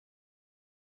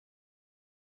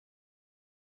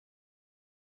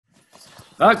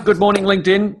Good morning,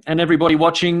 LinkedIn and everybody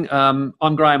watching.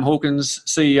 I'm Graham Hawkins,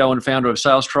 CEO and founder of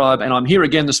SalesTribe, and I'm here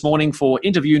again this morning for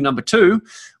interview number 2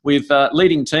 with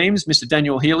Leading Teams, Mr.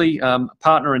 Daniel Healy,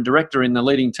 partner and director in the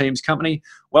Leading Teams company.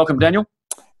 Welcome, Daniel.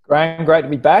 Graham, great to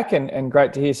be back and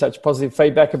great to hear such positive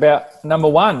feedback about number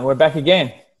 1. We're back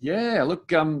again. Yeah,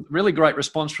 look, really great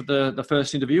response for the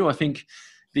first interview. I think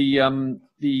the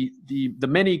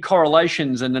many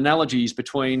correlations and analogies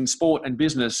between sport and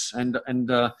business and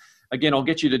again, I'll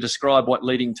get you to describe what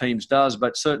Leading Teams does,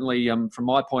 but certainly from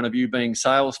my point of view, being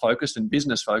sales focused and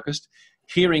business focused,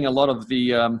 hearing a lot of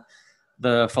the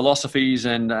philosophies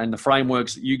and the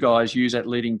frameworks that you guys use at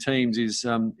Leading Teams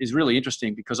is really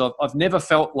interesting, because I've never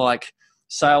felt like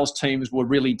sales teams were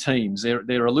really teams.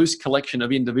 They're a loose collection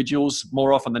of individuals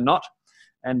more often than not,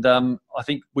 and I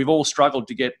think we've all struggled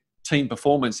to get team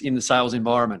performance in the sales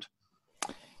environment.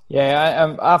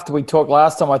 Yeah, after we talked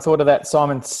last time, I thought of that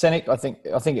Simon Sinek. I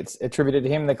think it's attributed to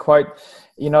him. The quote: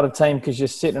 "You're not a team because you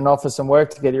sit in an office and work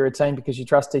together. You're a team because you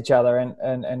trust each other and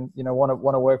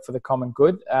want to work for the common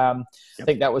good." I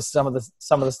think that was some of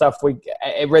the stuff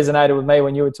it resonated with me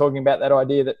when you were talking about that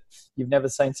idea that you've never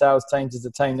seen sales teams as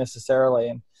a team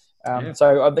necessarily, and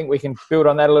so I think we can build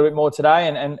on that a little bit more today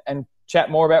and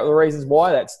chat more about the reasons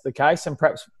why that's the case, and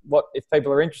perhaps what, if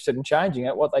people are interested in changing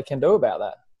it, what they can do about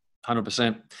that.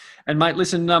 100%. And mate,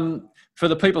 listen, for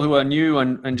the people who are new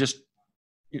and just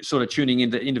sort of tuning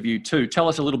into interview 2, tell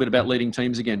us a little bit about Leading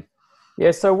Teams again. Yeah,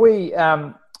 so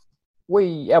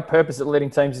our purpose at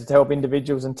Leading Teams is to help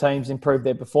individuals and teams improve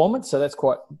their performance. So that's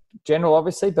quite general,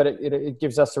 obviously, but it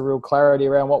gives us a real clarity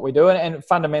around what we do. And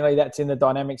fundamentally, that's in the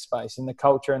dynamic space, in the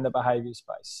culture and the behaviour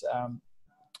space.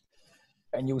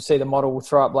 And you'll see the model we'll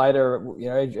throw up later.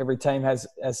 Every team has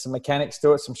some mechanics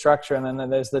to it, some structure, and then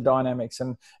there's the dynamics.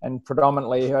 And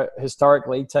predominantly,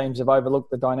 historically, teams have overlooked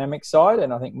the dynamic side.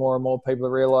 And I think more and more people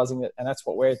are realising that, and that's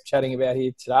what we're chatting about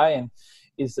here today, and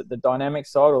is that the dynamic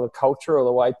side, or the culture, or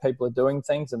the way people are doing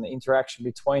things and the interaction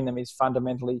between them is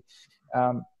fundamentally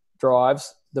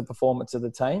drives the performance of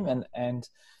the team. And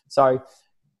so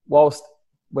whilst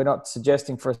we're not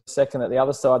suggesting for a second that the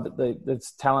other side, that the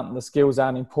talent and the skills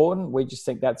aren't important. We just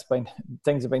think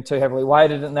things have been too heavily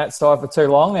weighted in that side for too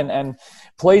long. And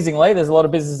pleasingly, there's a lot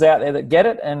of businesses out there that get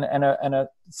it and are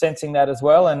sensing that as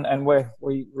well. And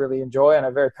we really enjoy and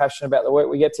are very passionate about the work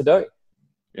we get to do.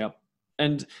 Yeah.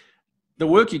 And the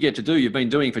work you get to do, you've been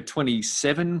doing for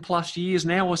 27 plus years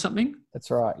now or something?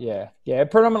 That's right. Yeah. Yeah.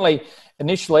 Predominantly,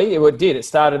 initially, it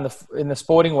started in the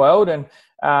sporting world, and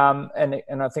I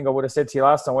think I would have said to you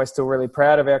last time, we're still really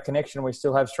proud of our connection. We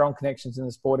still have strong connections in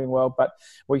the sporting world, but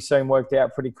we soon worked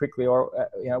out pretty quickly, or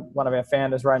one of our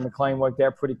founders, Ray McLean, worked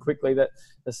out pretty quickly that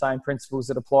the same principles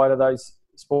that apply to those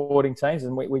sporting teams,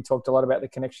 and we talked a lot about the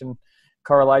connection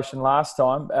correlation last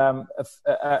time,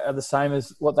 are the same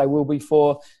as what they will be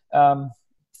for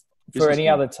any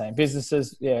other team,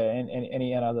 businesses, and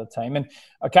any other team. And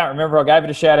I can't remember, I gave it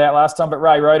a shout out last time, but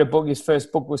Ray wrote a book. His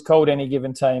first book was called Any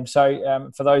Given Team. So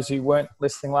for those who weren't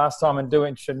listening last time and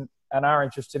are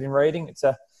interested in reading, it's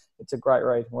a great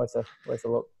read, worth a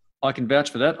look. I can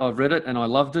vouch for that. I've read it and I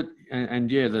loved it. And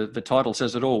the title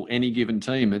says it all. Any Given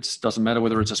Team. It doesn't matter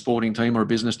whether it's a sporting team or a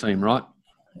business team, right?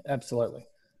 Absolutely.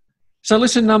 So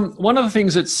listen, one of the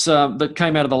things that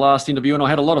came out of the last interview, and I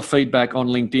had a lot of feedback on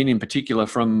LinkedIn in particular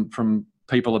from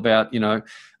people about,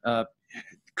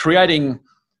 creating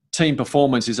team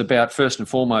performance is about, first and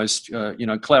foremost,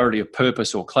 clarity of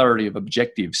purpose or clarity of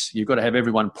objectives. You've got to have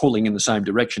everyone pulling in the same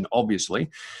direction, obviously.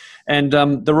 And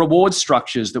the reward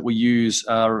structures that we use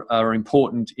are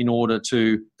important in order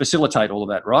to facilitate all of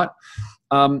that, right?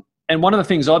 And one of the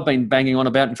things I've been banging on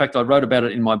about, in fact, I wrote about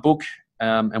it in my book,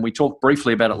 and we talked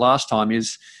briefly about it last time,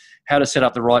 is how to set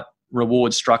up the right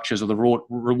reward structures or the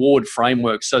reward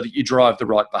framework so that you drive the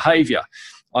right behaviour.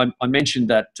 I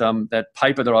mentioned that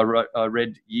paper that I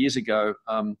read years ago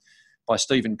by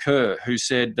Stephen Kerr, who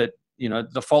said that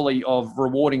the folly of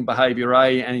rewarding behaviour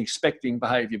A and expecting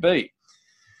behaviour B.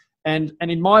 And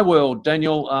in my world,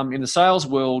 Daniel, in the sales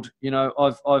world,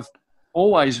 I've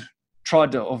always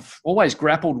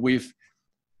grappled with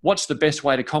what's the best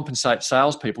way to compensate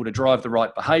salespeople to drive the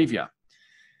right behaviour.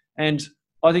 And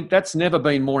I think that's never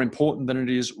been more important than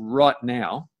it is right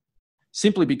now,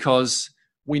 simply because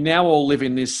we now all live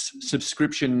in this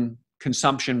subscription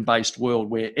consumption-based world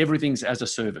where everything's as a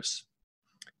service.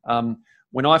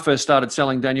 When I first started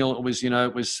selling, Daniel, it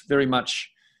was very much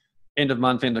end of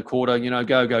month, end of quarter,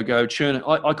 go, churn.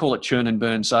 I call it churn and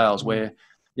burn sales, where,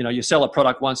 you sell a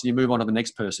product once and you move on to the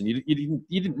next person. You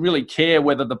didn't really care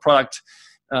whether the product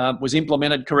was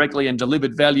implemented correctly and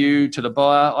delivered value to the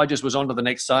buyer. I just was on to the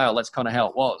next sale. That's kind of how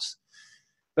it was.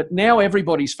 But now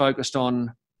everybody's focused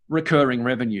on recurring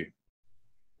revenue.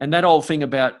 And that old thing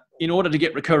about, in order to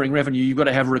get recurring revenue, you've got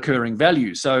to have recurring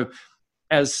value. So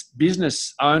as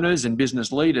business owners and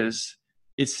business leaders,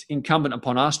 it's incumbent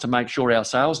upon us to make sure our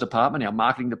sales department, our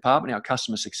marketing department, our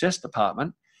customer success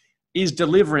department is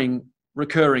delivering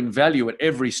recurring value at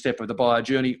every step of the buyer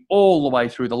journey, all the way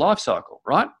through the life cycle,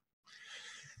 right?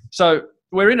 So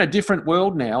we're in a different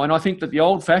world now. And I think that the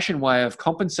old-fashioned way of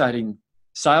compensating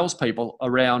salespeople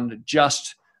around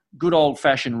just good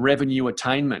old-fashioned revenue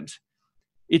attainment,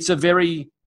 it's a very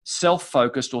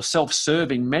self-focused or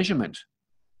self-serving measurement.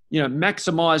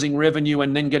 Maximizing revenue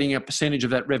and then getting a percentage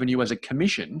of that revenue as a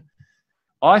commission,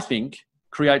 I think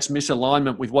creates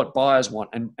misalignment with what buyers want.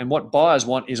 And what buyers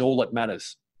want is all that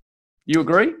matters. You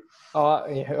agree? Oh,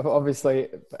 yeah, obviously,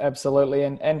 absolutely.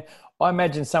 And I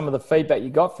imagine some of the feedback you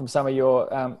got from some of your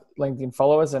LinkedIn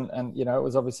followers, and it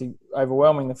was obviously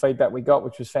overwhelming, the feedback we got,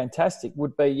 which was fantastic,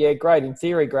 would be, yeah, great in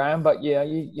theory, Graham, but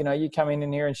you come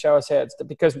in here and show us how it's,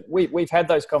 because we've had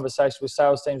those conversations with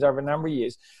sales teams over a number of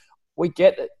years. We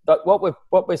get it, but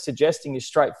what we're suggesting is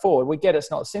straightforward. We get it's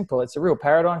not simple. It's a real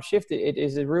paradigm shift. It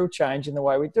is a real change in the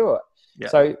way we do it. Yeah.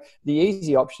 So the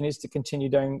easy option is to continue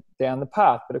down the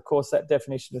path. But of course, that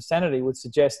definition of sanity would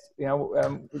suggest, we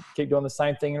keep doing the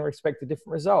same thing and expect a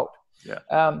different result.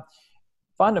 Yeah.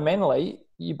 Fundamentally,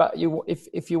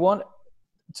 if you want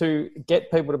to get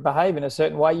people to behave in a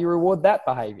certain way, you reward that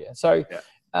behavior. So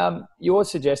you're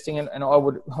suggesting, and I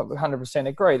would 100%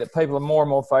 agree, that people are more and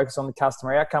more focused on the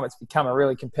customer outcome. It's become a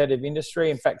really competitive industry.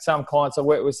 In fact, some clients I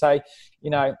work with say,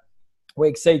 we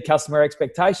exceed customer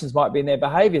expectations might be in their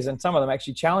behaviors, and some of them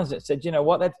actually challenged it, said,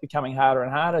 that's becoming harder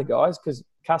and harder, guys, because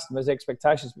customers'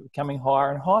 expectations are becoming higher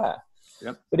and higher.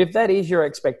 Yep. But if that is your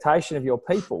expectation of your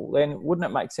people, then wouldn't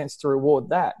it make sense to reward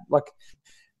that? Like,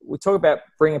 we talk about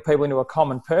bringing people into a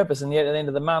common purpose, and yet at the end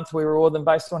of the month, we reward them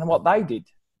based on what they did.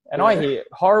 And I hear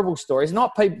horrible stories,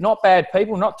 not bad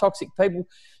people, not toxic people,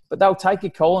 but they'll take a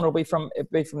call and it'll be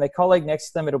from their colleague next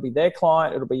to them. It'll be their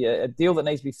client. It'll be a deal that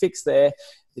needs to be fixed there.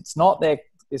 It's not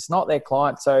their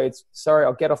client. So sorry,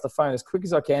 I'll get off the phone as quick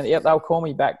as I can. Yep, they'll call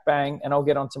me back, bang, and I'll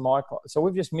get onto my client. So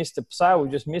we've just missed a sale.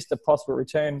 We've just missed a possible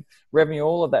return revenue,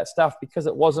 all of that stuff, because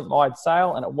it wasn't my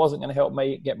sale and it wasn't going to help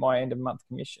me get my end of month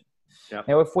commission. Yep.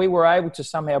 Now, if we were able to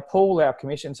somehow pool our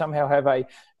commission, somehow have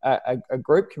a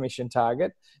group commission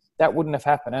target, that wouldn't have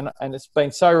happened. And it's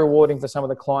been so rewarding for some of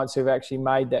the clients who've actually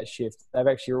made that shift. They've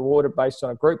actually rewarded based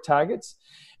on a group targets,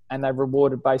 and they've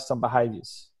rewarded based on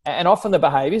behaviours. And often the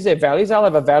behaviours, their values, they'll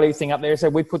have a value thing up there and say,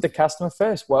 we put the customer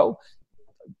first. Well,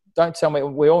 don't tell me,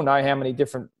 we all know how many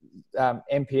different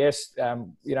NPS,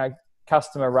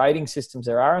 customer rating systems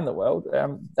there are in the world.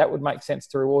 That would make sense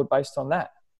to reward based on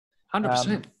that.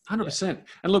 100%. 100%.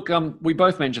 And look, we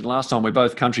both mentioned last time, we're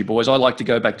both country boys. I like to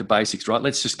go back to basics, right?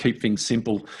 Let's just keep things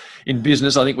simple in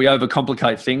business. I think we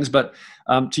overcomplicate things. But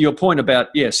to your point about,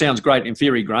 sounds great in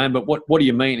theory, Graham, but what do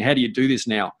you mean? How do you do this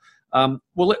now?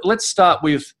 Let's start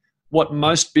with what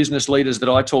most business leaders that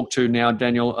I talk to now,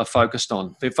 Daniel, are focused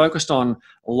on. They're focused on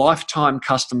lifetime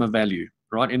customer value,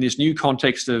 right? In this new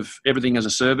context of everything as a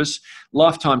service,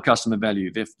 lifetime customer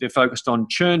value. They're focused on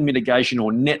churn mitigation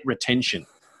or net retention.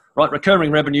 Right,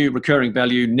 recurring revenue, recurring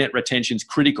value, net retention is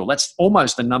critical. That's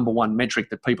almost the number one metric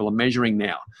that people are measuring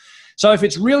now. So if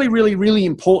it's really, really, really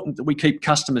important that we keep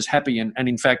customers happy, and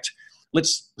in fact,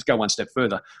 let's go one step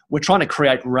further. We're trying to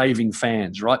create raving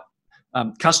fans, right?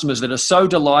 Customers that are so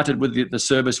delighted with the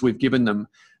service we've given them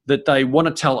that they want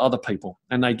to tell other people,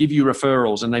 and they give you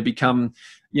referrals, and they become,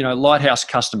 lighthouse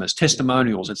customers,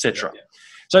 testimonials, etc. Yeah.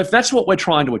 So if that's what we're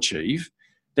trying to achieve,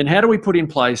 then how do we put in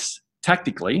place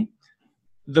tactically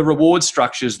the reward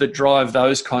structures that drive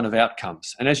those kind of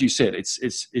outcomes? And as you said,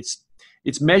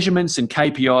 it's measurements and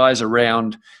KPIs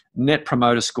around net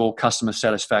promoter score, customer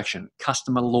satisfaction,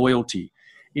 customer loyalty.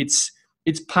 It's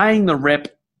paying the rep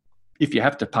if you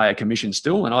have to pay a commission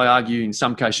still, and I argue in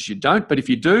some cases you don't, but if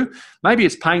you do, maybe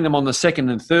it's paying them on the second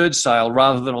and third sale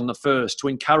rather than on the first, to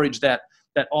encourage that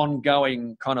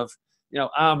ongoing kind of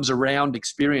arms around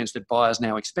experience that buyers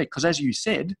now expect. Because as you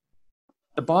said,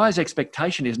 the buyer's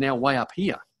expectation is now way up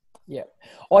here. Yeah.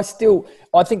 I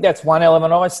think that's one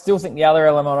element. I still think the other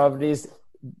element of it is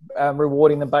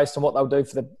rewarding them based on what they'll do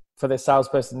for their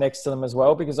salesperson next to them as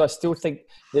well, because I still think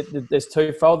that there's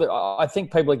twofold. I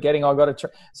think people are getting,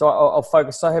 so I'll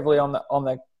focus so heavily on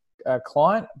the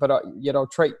client, but yet I'll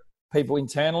treat people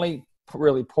internally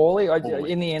really poorly.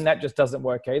 In the end, that just doesn't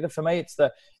work either. For me, it's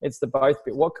the both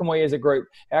bit. What can we as a group?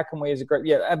 How can we as a group?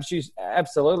 Yeah,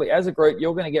 absolutely. As a group,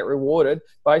 you're going to get rewarded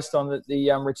based on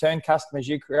the return customers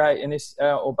you create in this,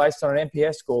 or based on an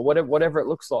NPS score, whatever it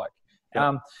looks like.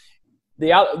 Yeah.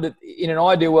 in an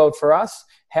ideal world for us,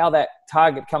 how that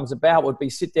target comes about would be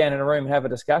sit down in a room and have a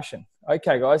discussion.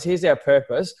 Okay, guys, here's our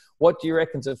purpose. What do you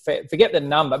reckon is fair? Forget the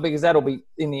number, because that'll be,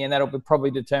 in the end, that'll be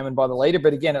probably determined by the leader.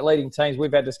 But again, at leading teams,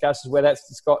 we've had discussions where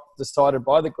that's got decided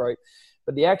by the group.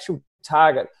 But the actual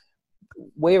target,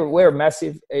 we're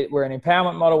massive. We're an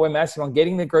empowerment model. We're massive on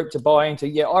getting the group to buy into.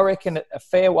 Yeah, I reckon a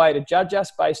fair way to judge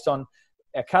us based on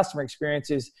our customer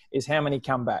experiences is how many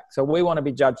come back. So we want to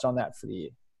be judged on that for the year,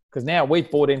 because now we've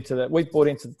bought into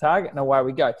the target, and away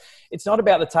we go. It's not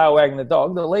about the tail wagging the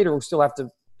dog. The leader will still have to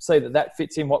see that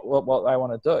fits in what they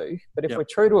want to do. But if we're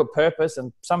true to a purpose,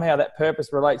 and somehow that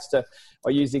purpose relates to, I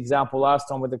used the example last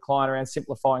time with the client around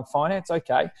simplifying finance.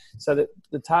 Okay, so that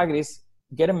the target is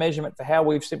get a measurement for how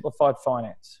we've simplified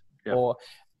finance,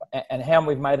 and how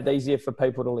we've made it easier for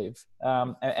people to live.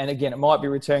 And again, it might be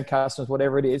return customers,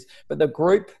 whatever it is. But the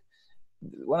group,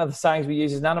 one of the sayings we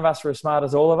use is none of us are as smart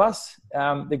as all of us.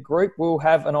 The group will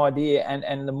have an idea,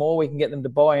 and the more we can get them to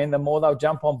buy in, the more they'll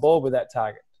jump on board with that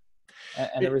target.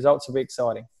 And the results will be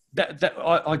exciting.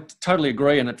 I totally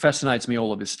agree, and it fascinates me,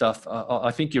 all of this stuff.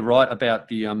 I think you're right about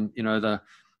the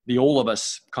all of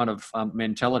us kind of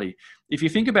mentality. If you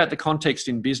think about the context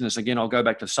in business, again, I'll go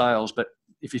back to sales, but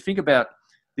if you think about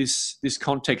this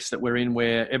context that we're in,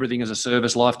 where everything is a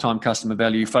service, lifetime customer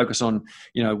value, focus on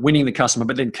winning the customer,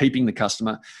 but then keeping the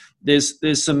customer.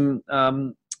 There's some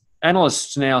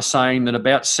analysts now saying that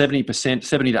about 70%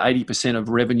 to 80% of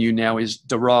revenue now is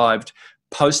derived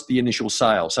post the initial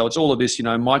sale. So it's all of this,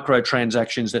 micro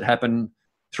transactions that happen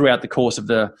throughout the course of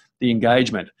the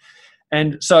engagement.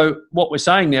 And so what we're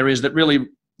saying there is that really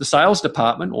the sales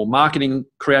department or marketing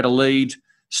create a lead,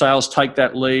 sales take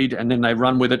that lead, and then they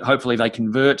run with it. Hopefully they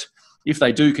convert. If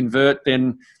they do convert,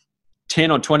 then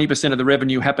 10 or 20% of the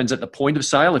revenue happens at the point of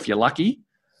sale, if you're lucky.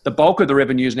 The bulk of the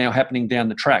revenue is now happening down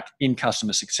the track in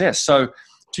customer success. So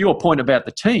to your point about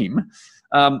the team,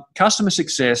 customer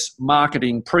success,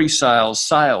 marketing, pre-sales,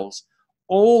 sales,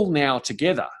 all now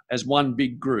together as one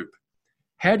big group.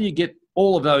 How do you get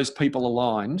all of those people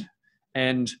aligned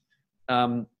and,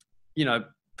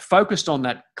 focused on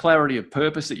that clarity of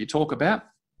purpose that you talk about,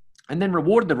 and then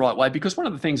rewarded the right way? Because one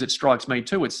of the things that strikes me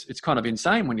too, it's kind of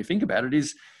insane when you think about it,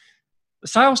 is the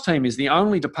sales team is the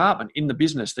only department in the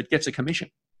business that gets a commission.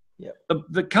 Yep.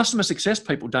 The customer success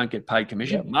people don't get paid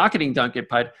commission. Yep. Marketing don't get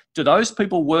paid. Do those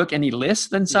people work any less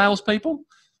than salespeople?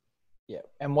 Yeah.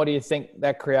 And what do you think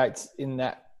that creates in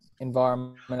that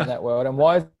environment, in that world? And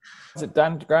why is it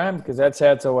done, Graham? Because that's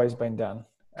how it's always been done.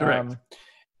 Correct.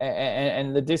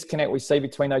 And the disconnect we see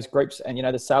between those groups, and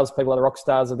the salespeople are the rock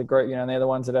stars of the group, and they're the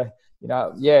ones that are,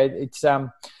 it's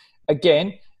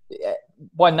again,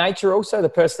 by nature also the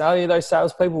personality of those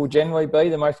salespeople will generally be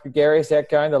the most gregarious,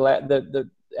 outgoing,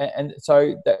 and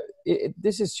so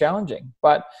this is challenging.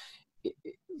 But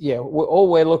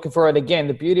all we're looking for, and again,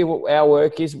 the beauty of our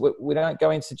work is we don't go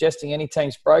in suggesting any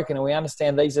team's broken, and we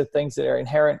understand these are things that are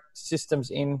inherent systems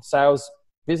in sales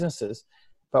businesses.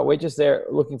 But we're just there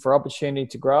looking for opportunity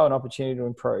to grow and opportunity to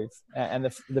improve. And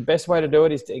the best way to do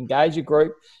it is to engage a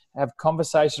group, have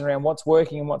conversation around what's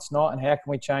working and what's not, and how can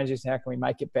we change this and how can we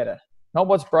make it better. Not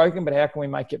what's broken, but how can we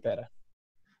make it better.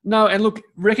 No, and look,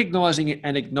 recognizing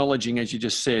and acknowledging, as you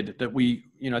just said, that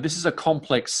this is a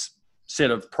complex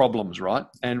set of problems, right?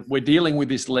 And we're dealing with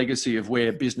this legacy of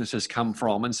where business has come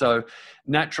from. And so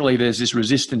naturally there's this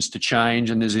resistance to change,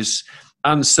 and there's this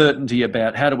uncertainty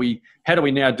about how do we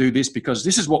now do this, because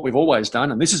this is what we've always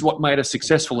done and this is what made us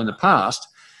successful in the past.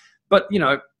 But,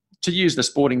 to use the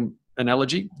sporting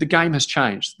analogy, the game has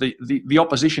changed. The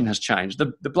opposition has changed.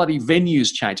 The bloody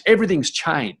venue's changed. Everything's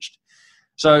changed.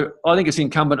 So I think it's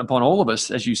incumbent upon all of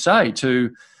us, as you say, to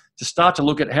start to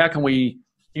look at how can we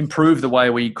improve the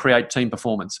way we create team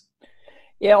performance.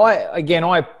 Yeah, I agree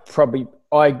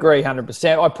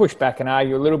 100%. I push back and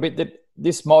argue a little bit that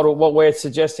this model, what we're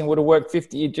suggesting, would have worked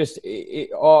 50.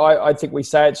 I think we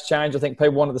say it's changed. I think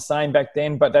people wanted the same back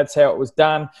then, but that's how it was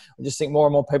done. I just think more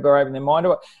and more people are opening their mind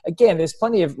to it. Again, there's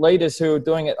plenty of leaders who are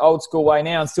doing it old school way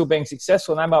now and still being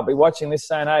successful. And they might be watching this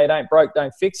saying, hey, it ain't broke,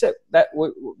 don't fix it. That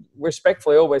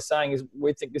respectfully, all we're saying is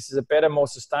we think this is a better, more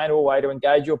sustainable way to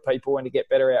engage your people and to get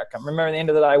better outcome. Remember, at the end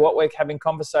of the day, what we're having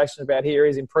conversations about here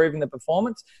is improving the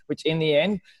performance, which in the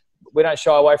end, we don't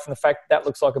shy away from the fact that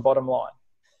looks like a bottom line.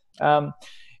 I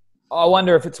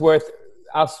wonder if it's worth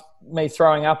me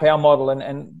throwing up our model,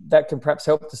 and that can perhaps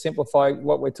help to simplify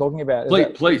what we're talking about.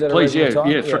 Please,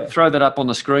 throw that up on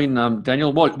the screen,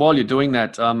 Daniel. While you're doing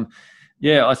that,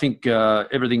 I think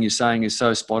everything you're saying is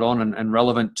so spot on and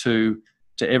relevant to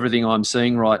to everything I'm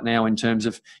seeing right now in terms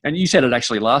of, and you said it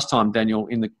actually last time, Daniel,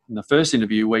 in the first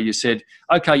interview, where you said,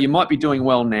 okay, you might be doing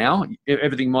well now,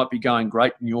 everything might be going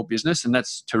great in your business, and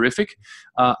that's terrific,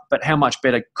 but how much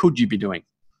better could you be doing?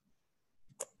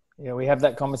 Yeah, we have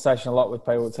that conversation a lot with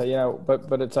people. So,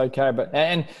 but it's okay.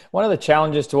 And one of the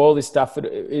challenges to all this stuff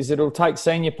is it'll take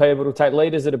senior people, it'll take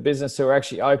leaders at a business who are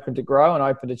actually open to grow and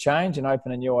open to change and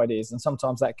open to new ideas. And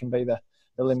sometimes that can be the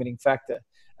limiting factor.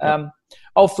 Yep.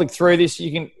 I'll flick through this.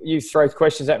 You throw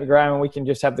questions at me, Graham, and we can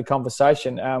just have the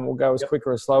conversation. We'll go as quick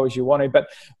or as slow as you want to. But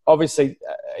obviously,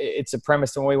 it's a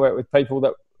premise when we work with people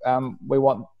that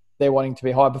they're wanting to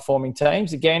be high-performing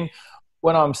teams. Again,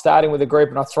 when I'm starting with a group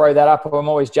and I throw that up, I'm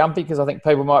always jumpy because I think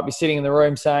people might be sitting in the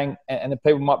room saying, and the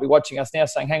people might be watching us now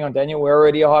saying, hang on, Daniel, we're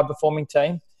already a high-performing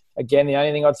team. Again, the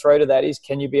only thing I'd throw to that is,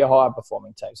 can you be a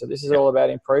higher-performing team? So this is all about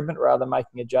improvement rather than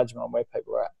making a judgment on where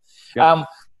people are at. Yep.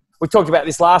 We talked about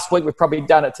this last week. We've probably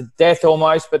done it to death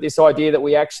almost, but this idea that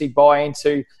we actually buy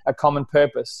into a common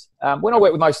purpose. When I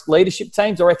work with most leadership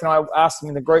teams, I reckon I ask them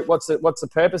in the group, what's the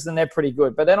purpose? And they're pretty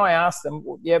good. But then I ask them,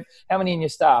 how many in your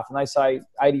staff? And they say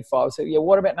 85. So,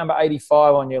 what about number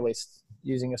 85 on your list,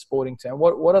 using a sporting term?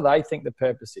 What do they think the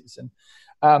purpose is? And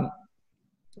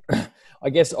I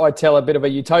guess I tell a bit of a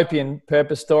utopian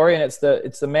purpose story, and it's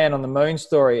the man on the moon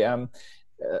story.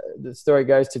 The story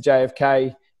goes to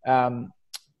JFK.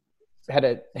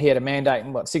 He had a mandate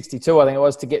in 62, I think it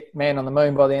was, to get man on the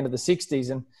moon by the end of the 60s,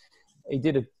 and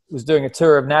he was doing a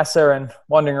tour of NASA and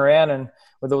wandering around and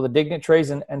with all the dignitaries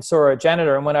and saw a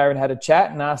janitor and went over and had a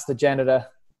chat and asked the janitor,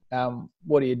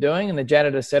 what are you doing? And the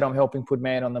janitor said, I'm helping put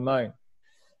man on the moon.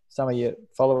 Some of your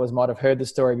followers might have heard the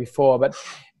story before, but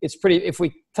it's pretty, if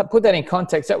we put that in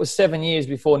context, that was 7 years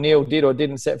before Neil did or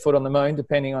didn't set foot on the moon,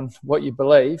 depending on what you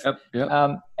believe.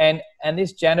 Yep. And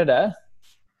this janitor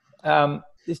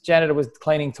was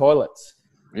cleaning toilets.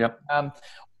 Yep. I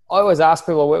always ask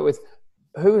people I work with,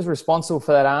 who is responsible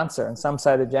for that answer? And some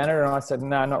say the janitor, and I said,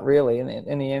 no, not really. And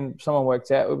in the end, someone worked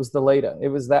out it was the leader. It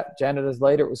was that janitor's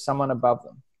leader. It was someone above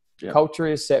them. Yep. Culture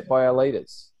is set by our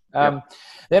leaders.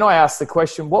 Then I asked the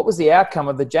question, what was the outcome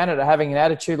of the janitor having an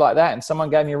attitude like that? And someone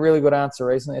gave me a really good answer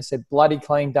recently. They said, bloody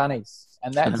clean dunnies.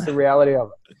 And that's the reality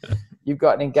of it. You've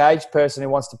got an engaged person who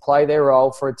wants to play their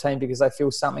role for a team because they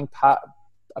feel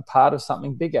a part of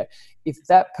something bigger. If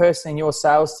that person in your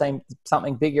sales team,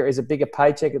 something bigger, is a bigger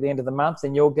paycheck at the end of the month,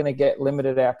 then you're going to get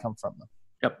limited outcome from them.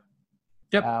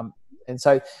 Yep. And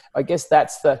so I guess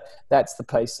that's the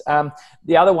piece.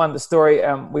 The other one, the story,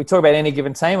 we talk about any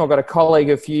given team. I've got a colleague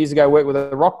who a few years ago worked with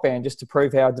a rock band just to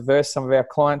prove how diverse some of our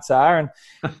clients are. And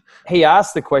he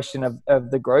asked the question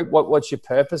of the group, what's your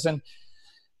purpose? And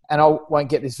I won't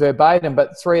get this verbatim,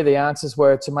 but 3 of the answers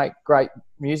were to make great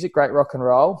music, great rock and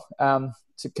roll,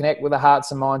 to connect with the hearts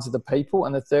and minds of the people.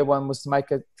 And the third one was to make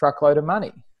a truckload of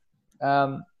money.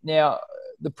 Now,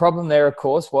 the problem there, of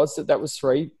course, was that was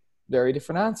 3 very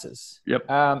different answers. Yep.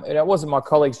 And it wasn't my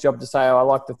colleague's job to say, I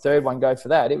like the third one, go for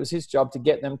that. It was his job to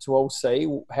get them to all see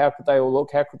how could they all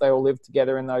look, how could they all live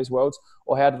together in those worlds,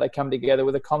 or how do they come together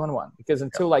with a common one? Because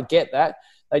until they get that,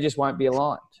 they just won't be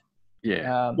aligned.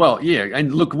 Yeah.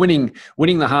 And look, winning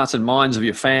the hearts and minds of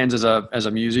your fans as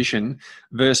a musician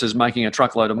versus making a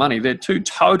truckload of money, they're 2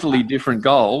 totally different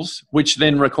goals, which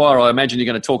then require, I imagine you're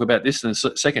going to talk about this in a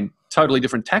second, totally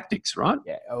different tactics, right?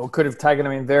 Yeah, or could have taken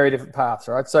them in very different paths,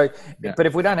 right? So, But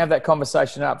if we don't have that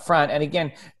conversation up front, and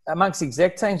again, amongst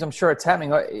exec teams, I'm sure it's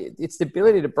happening. It's the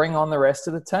ability to bring on the rest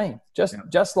of the team,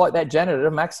 just like that janitor,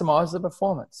 to maximise the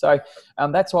performance. So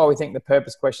that's why we think the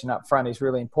purpose question up front is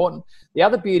really important. The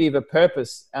other beauty of a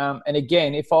purpose, and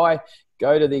again, if I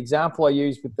go to the example I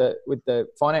used with the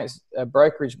finance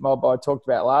brokerage mob I talked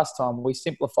about last time, we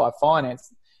simplify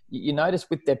finance. You notice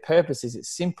with their purpose is it's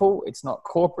simple, it's not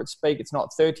corporate speak, it's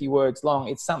not 30 words long,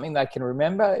 it's something they can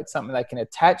remember, it's something they can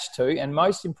attach to, and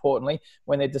most importantly,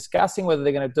 when they're discussing whether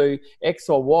they're going to do X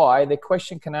or Y, the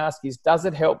question can ask is, does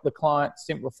it help the client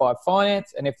simplify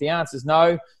finance? And if the answer is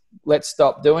no, let's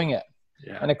stop doing it.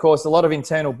 Yeah. And of course, a lot of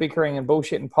internal bickering and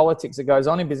bullshit and politics that goes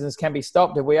on in business can be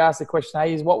stopped if we ask the question,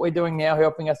 hey, is what we're doing now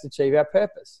helping us achieve our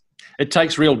purpose? It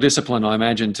takes real discipline, I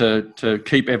imagine, to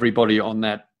keep everybody on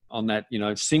that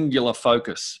singular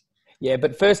focus. Yeah,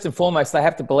 but first and foremost, they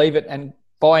have to believe it and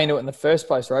buy into it in the first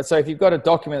place, right? So if you've got a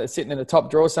document that's sitting in the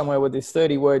top drawer somewhere with this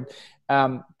 30-word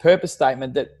purpose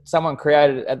statement that someone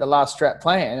created at the last strat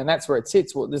plan, and that's where it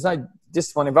sits, well, there's no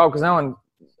discipline involved because no one,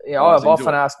 I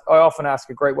often ask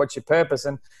a group, what's your purpose?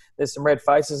 And there's some red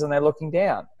faces and they're looking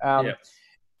down.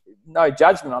 No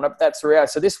judgment on it, but that's the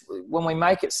reality. So when we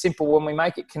make it simple, when we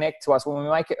make it connect to us, when we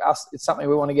make it us, it's something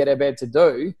we want to get out of bed to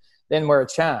do, then we're a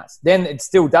chance. Then it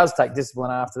still does take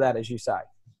discipline after that, as you say.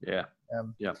 Yeah.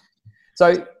 Yeah.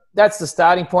 So that's the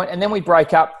starting point, and then we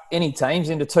break up any teams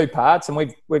into two parts, and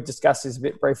we've discussed this a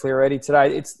bit briefly already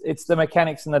today. It's the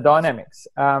mechanics and the dynamics,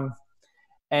 and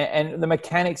the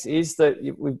mechanics is that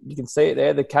you can see it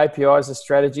there: the KPIs, the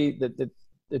strategy,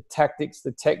 the tactics,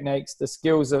 the techniques, the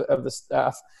skills of the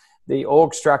staff, the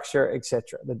org structure,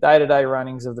 etc., the day-to-day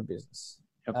runnings of the business.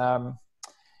 Yep.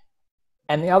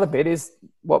 And the other bit is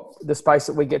the space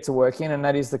that we get to work in, and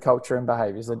that is the culture and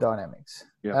behaviours, the dynamics.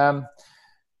 Yep.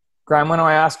 Graham, when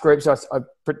I ask groups, I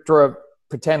draw a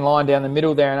pretend line down the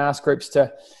middle there and ask groups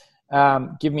to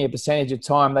give me a percentage of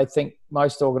time they think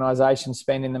most organisations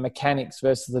spend in the mechanics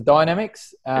versus the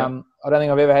dynamics. I don't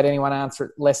think I've ever had anyone answer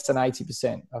it less than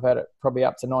 80%. I've had it probably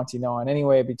up to 99,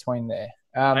 anywhere between there.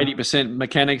 80%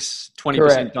 mechanics, 20%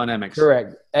 correct, dynamics.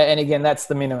 Correct. And again, that's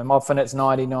the minimum. Often it's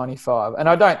 90, 95. And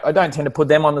I don't tend to put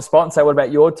them on the spot and say, what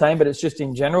about your team? But it's just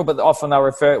in general. But often they'll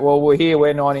refer, well,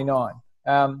 we're 99.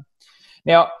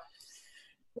 Now,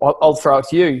 I'll throw it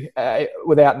to you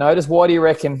without notice. Why do you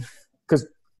reckon, because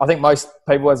I think most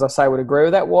people, as I say, would agree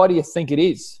with that. Why do you think it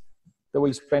is that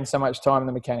we spend so much time in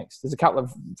the mechanics? There's a couple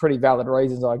of pretty valid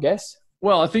reasons, I guess.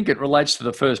 Well, I think it relates to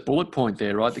the first bullet point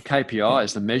there, right? The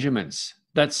KPIs, the measurements.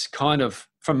 That's kind of,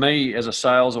 for me as a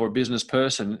sales or a business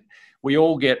person, we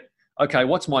all get, okay,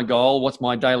 what's my goal? What's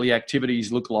my daily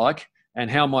activities look like? And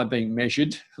how am I being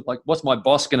measured? Like, what's my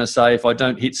boss going to say if I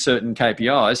don't hit certain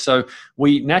KPIs? So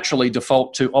we naturally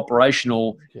default to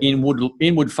operational,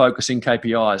 inward focusing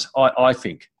KPIs, I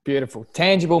think. Beautiful.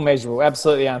 Tangible, measurable.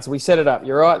 Absolutely answer. We set it up.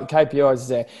 You're right. The KPIs is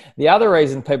there. The other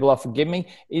reason people often give me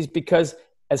is because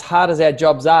as hard as our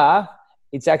jobs are,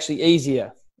 it's actually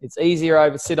easier. It's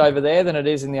easier to sit over there than it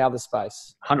is in the other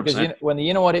space. 100%. Because when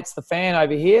what hits the fan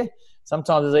over here,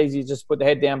 sometimes it's easy to just put the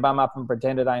head down, bum up, and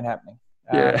pretend it ain't happening.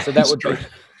 So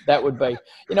that would be.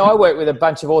 You know, I work with a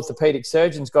bunch of orthopedic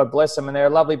surgeons, God bless them, and they're a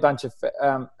lovely bunch of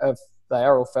they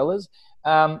are all fellas.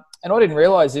 And I didn't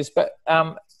realise this, but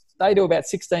they do about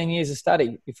 16 years of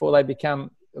study before they become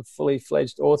a fully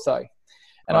fledged ortho.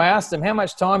 And I asked them, how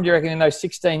much time do you reckon in those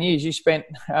 16 years you spent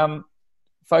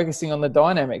focusing on the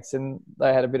dynamics? And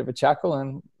they had a bit of a chuckle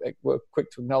and were quick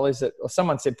to acknowledge that, or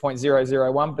someone said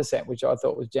 0.001%, which I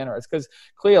thought was generous, because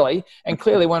clearly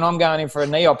when I'm going in for a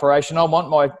knee operation, I want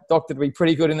my doctor to be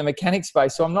pretty good in the mechanics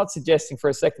space. So I'm not suggesting for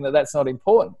a second that that's not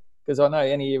important, because I know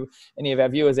any of our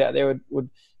viewers out there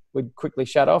would quickly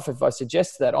shut off if I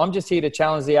suggest that. I'm just here to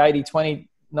challenge the 80-20,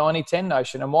 90-10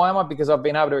 notion. And why am I? Because I've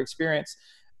been able to experience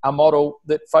a model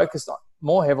that focused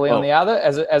more heavily on the other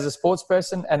as a sports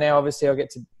person, and now obviously I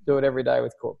get to do it every day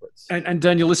with corporates. And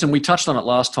Daniel, listen, we touched on it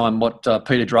last time, what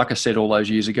Peter Drucker said all those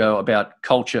years ago about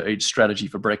culture eats strategy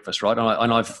for breakfast, right?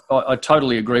 And I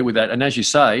totally agree with that. And as you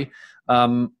say,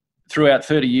 throughout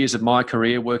 30 years of my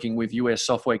career working with US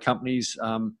software companies,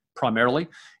 primarily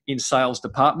in sales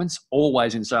departments,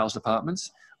 always in sales departments,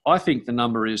 I think the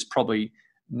number is probably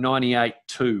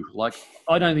 98-2. Like,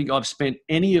 I don't think I've spent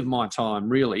any of my time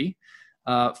really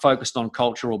focused on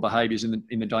cultural behaviours in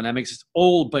the dynamics. It's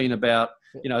all been about,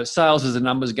 sales is a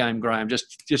numbers game, Graham.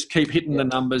 Just keep hitting the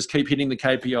numbers, keep hitting the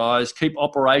KPIs, keep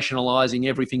operationalising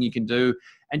everything you can do,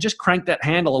 and just crank that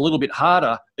handle a little bit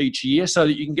harder each year so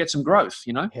that you can get some growth,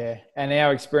 Yeah, and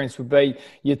our experience would be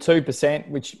your 2%,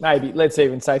 which maybe, let's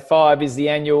even say 5 is the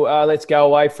annual, let's go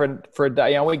away for a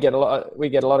day. We get a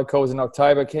lot of calls in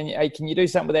October. Can you do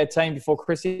something with our team before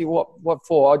Chrissy? What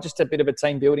for? Just a bit of a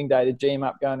team building day to G 'em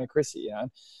up going to Chrissy,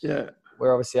 Yeah.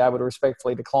 We're obviously able to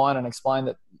respectfully decline and explain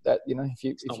that if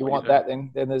you want that, then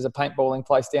there's a paintballing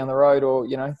place down the road, or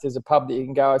there's a pub that you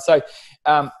can go. So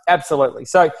absolutely.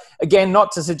 So again,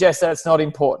 not to suggest that it's not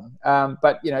important,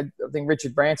 but I think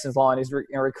Richard Branson's line is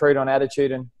recruit on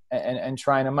attitude and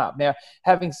train them up. Now,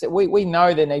 having said, we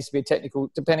know there needs to be a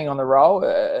technical, depending on the role,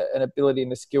 an ability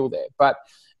and a skill there, but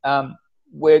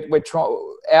we're trying.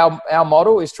 Our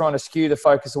model is trying to skew the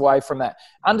focus away from that.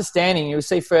 Understanding, you'll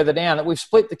see further down that we've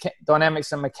split the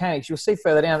dynamics and mechanics. You'll see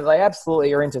further down that they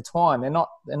absolutely are intertwined. They're not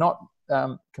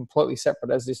completely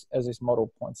separate, as this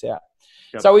model points out.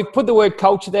 Yep. So we've put the word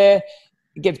culture there.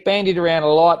 It gets bandied around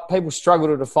a lot. People struggle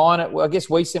to define it. Well, I guess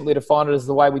we simply define it as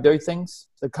the way we do things,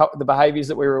 the behaviours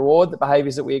that we reward, the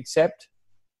behaviours that we accept.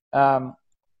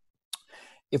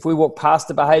 If we walk past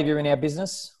the behaviour in our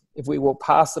business, if we walk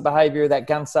past the behaviour of that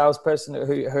gun salesperson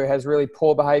who has really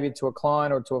poor behaviour to a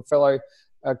client or to a fellow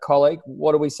colleague,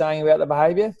 what are we saying about the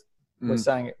behaviour? We're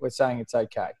saying it's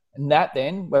okay, and that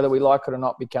then, whether we like it or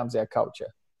not, becomes our culture.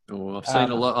 Oh,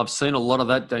 I've seen a lot of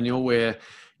that, Daniel, where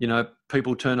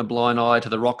people turn a blind eye to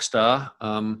the rock star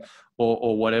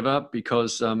or whatever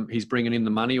because he's bringing in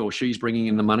the money or she's bringing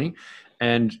in the money,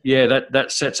 And yeah,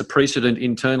 that sets a precedent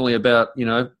internally about,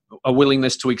 a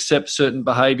willingness to accept certain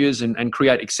behaviours and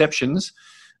create exceptions.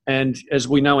 And as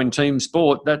we know in team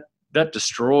sport, that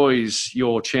destroys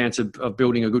your chance of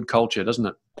building a good culture, doesn't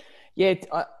it? Yeah,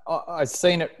 I've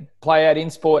seen it play out in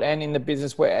sport and in the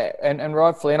business where, and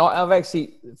rightfully. And I've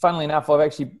actually, funnily enough, I've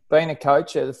actually been a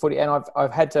coach at the footy, and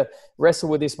I've had to wrestle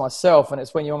with this myself. And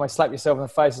it's when you almost slap yourself in the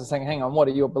face and saying, "Hang on, what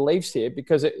are your beliefs here?"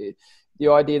 Because the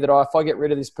idea that if I get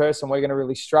rid of this person, we're going to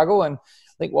really struggle. And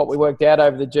I think what we worked out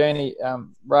over the journey,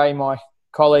 Ray, my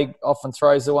colleague, often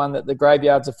throws the one that the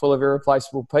graveyards are full of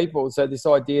irreplaceable people. So this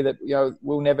idea that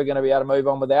we're never going to be able to move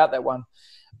on without that one.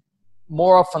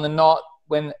 More often than not,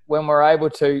 when we're able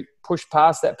to push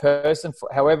past that person,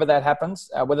 however that happens,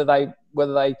 whether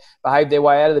they behave their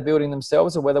way out of the building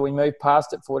themselves or whether we move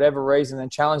past it for whatever reason and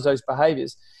challenge those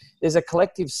behaviours, there's a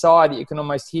collective sigh that you can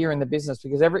almost hear in the business,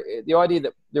 because the idea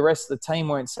that the rest of the team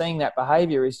weren't seeing that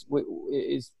behaviour is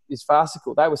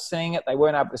farcical. They were seeing it. They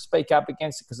weren't able to speak up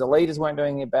against it because the leaders weren't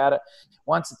doing anything about it.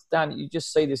 Once it's done, you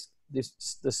just see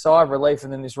the sigh of relief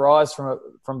and then this rise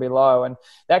from below. And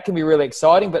that can be really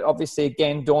exciting, but obviously,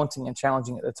 again, daunting and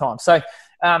challenging at the time. So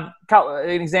an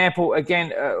example,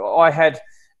 again,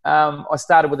 I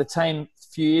started with a team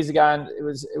a few years ago, and it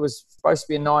was supposed to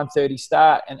be a 9:30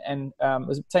 start, and it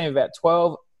was a team of about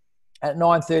 12. At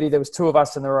 9:30, there was two of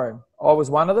us in the room. I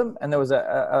was one of them, and there was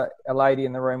a lady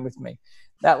in the room with me.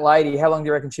 That lady, how long do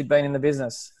you reckon she'd been in the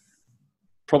business?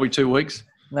 Probably 2 weeks.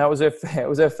 No, it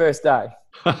was her first day.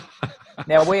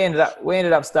 Now we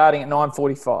ended up starting at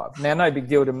 9:45. Now, no big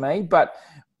deal to me, but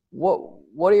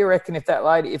what do you reckon if that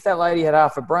lady had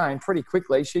half a brain, pretty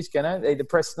quickly she's gonna either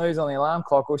press snooze on the alarm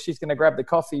clock or she's gonna grab the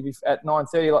coffee at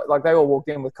 9:30, like they all walked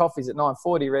in with coffees at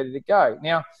 9:40 ready to go.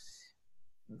 Now,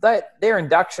 their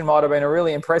induction might have been a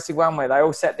really impressive one where they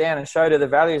all sat down and showed her the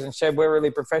values and showed we're a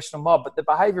really professional mob, but the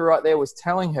behaviour right there was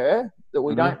telling her that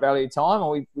we don't value time,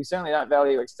 or we certainly don't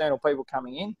value external people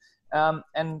coming in.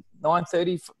 And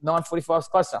 9:30, 9:45 is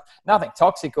close enough. Nothing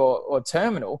toxic or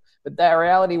terminal, but that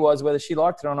reality was, whether she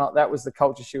liked it or not, that was the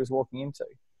culture she was walking into.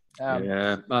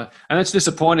 And it's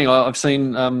disappointing. I've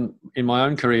seen in my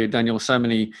own career, Daniel, so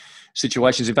many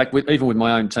situations. In fact, even with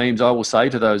my own teams, I will say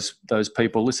to those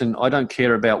people, listen, I don't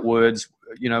care about words.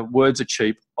 Words are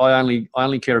cheap. I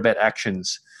only care about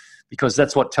actions, because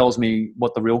that's what tells me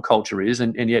what the real culture is.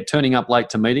 And yet turning up late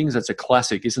to meetings, that's a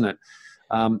classic, isn't it?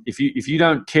 If you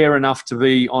don't care enough to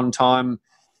be on time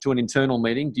to an internal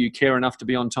meeting, do you care enough to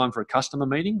be on time for a customer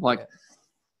meeting?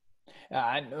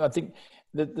 I think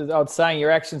the old saying, your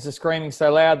actions are screaming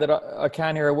so loud that I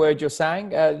can't hear a word you're saying.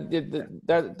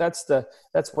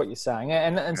 That's what you're saying.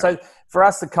 And so for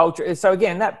us, the culture. So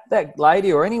again, that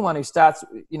lady or anyone who starts,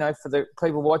 for the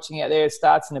people watching out there,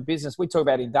 starts in a business. We talk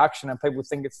about induction, and people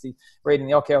think it's reading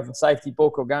the Health and Safety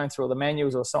book or going through all the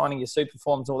manuals or signing your super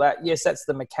forms, all that. Yes, that's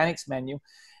the mechanics manual.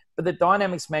 But the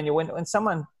dynamics manual, when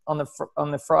someone on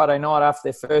the Friday night after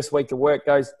their first week of work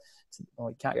goes,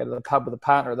 you can't go to the pub with a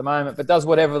partner at the moment, but does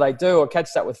whatever they do or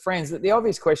catches up with friends, the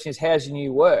obvious question is, how's your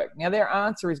new work? Now, their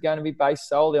answer is going to be based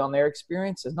solely on their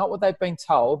experiences, not what they've been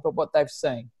told, but what they've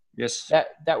seen. Yes.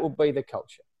 That will be the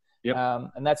culture. Yep.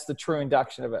 And that's the true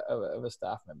induction of a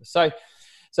staff member. So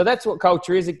that's what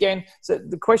culture is. Again, so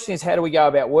the question is, how do we go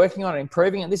about working on it,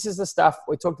 improving it? This is the stuff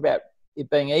we talked about, it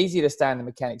being easy to stay in the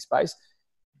mechanic space.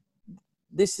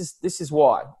 This is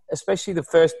why, especially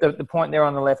the point there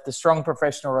on the left, the strong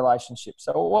professional relationship.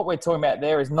 So what we're talking about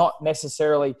there is not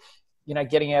necessarily,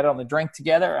 getting out on the drink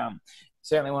together.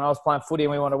 Certainly when I was playing footy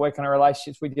and we want to work on our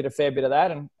relationships, we did a fair bit of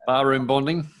that. And barroom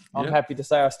bonding. I'm happy to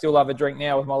say I still love a drink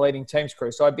now with my leading teams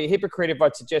crew. So I'd be a hypocrite if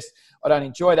I'd suggest I don't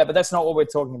enjoy that, but that's not what we're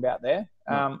talking about there.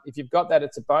 If you've got that,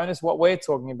 it's a bonus. What we're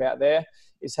talking about there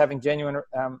is having genuine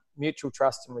mutual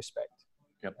trust and respect.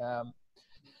 Yep.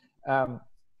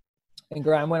 And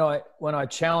Graham, when I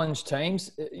challenge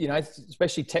teams,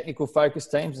 especially technical focused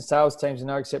teams and sales teams, and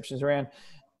no exceptions, around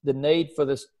the need for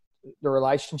the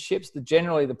relationships,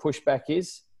 generally the pushback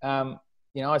is, I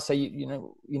say,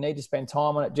 you need to spend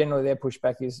time on it. Generally their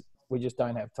pushback is, we just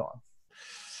don't have time.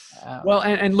 Well,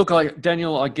 and look,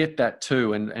 Daniel, I get that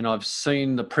too. And I've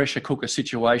seen the pressure cooker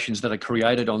situations that are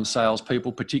created on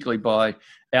salespeople, particularly by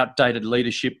outdated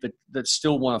leadership that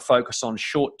still want to focus on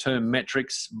short-term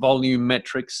metrics, volume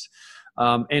metrics,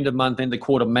 end of month, end of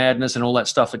quarter madness, and all that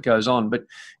stuff that goes on. But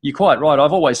you're quite right.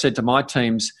 I've always said to my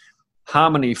teams,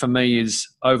 harmony for me is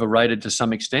overrated to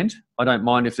some extent. I don't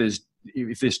mind if there's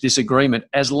disagreement,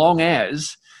 as long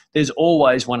as there's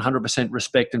always 100%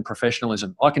 respect and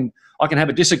professionalism. I can have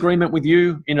a disagreement with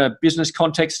you in a business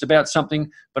context about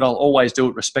something, but I'll always do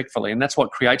it respectfully. And that's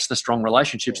what creates the strong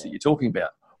relationships that you're talking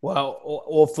about. Well,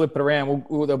 or flip it around.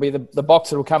 There'll be the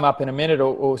box that will come up in a minute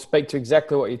or speak to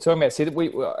exactly what you're talking about. See,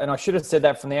 and I should have said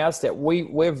that from the outset.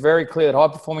 We're very clear that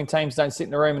high-performing teams don't sit in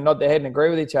the room and nod their head and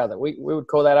agree with each other. We would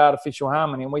call that artificial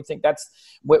harmony, and we think that's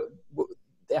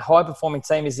a high-performing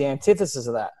team is the antithesis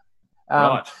of that.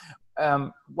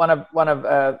 Right. One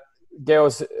of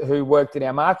girls who worked in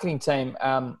our marketing team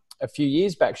a few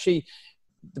years back,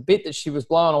 the bit that she was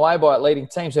blown away by at leading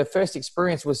teams, her first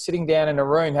experience was sitting down in a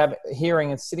room, hearing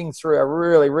and sitting through a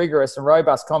really rigorous and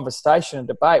robust conversation and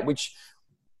debate, which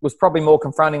was probably more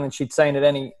confronting than she'd seen at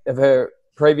any of her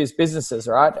previous businesses,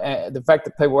 right? The fact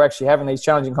that people were actually having these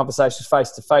challenging conversations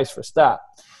face to face for a start.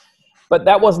 But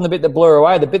that wasn't the bit that blew her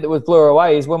away. The bit that blew her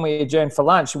away is when we adjourned for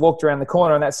lunch, she walked around the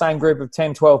corner and that same group of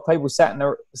 10, 12 people sat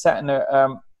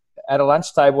at a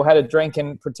lunch table, had a drink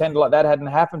and pretended like that hadn't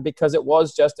happened, because it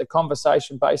was just a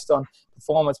conversation based on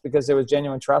performance, because there was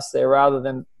genuine trust there rather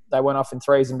than they went off in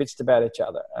threes and bitched about each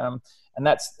other. And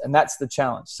that's the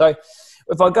challenge. So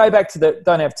if I go back to the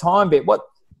don't have time bit,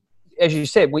 as you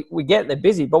said, we get they're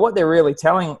busy, but what they're really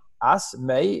telling us,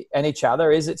 me and each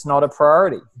other, is it's not a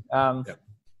priority.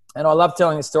 And I love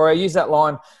telling the story. I used that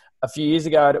line a few years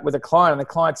ago with a client, and the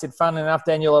client said, "Fun enough,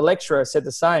 Daniel, a lecturer said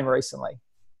the same recently."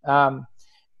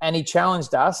 And he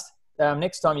challenged us,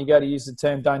 next time you go to use the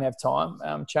term don't have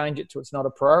time, change it to it's not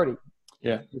a priority.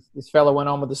 Yeah. This fellow went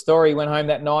on with the story. He went home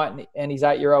that night and his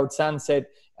 8-year-old son said,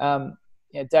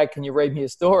 "Dad, can you read me a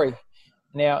story?"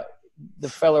 Now, the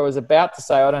fellow was about to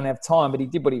say, "I don't have time," but he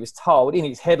did what he was told in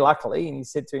his head, luckily. And he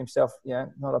said to himself,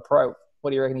 not a pro. What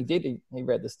do you reckon he did? He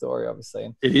read the story, obviously.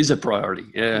 And it is a priority.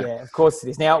 Yeah. Yeah, of course it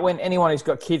is. Now, when anyone who's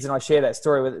got kids and I share that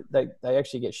story with, they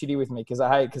actually get shitty with me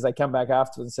because they come back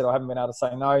afterwards and said, "I haven't been able to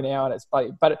say no now," and it's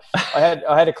funny. But I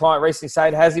had a client recently say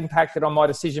it has impacted on my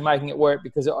decision making at work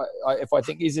because if I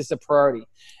think, is this a priority?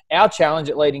 Our challenge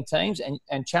at leading teams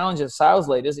and challenge as sales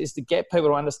leaders is to get people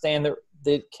to understand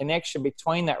the connection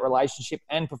between that relationship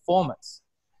and performance.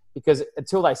 Because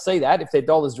until they see that, if they're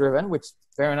dollars driven, which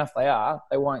fair enough they are,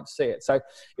 they won't see it. So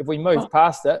if we move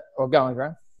past it, or go on,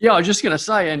 Graham. Yeah, I was just going to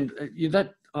say, and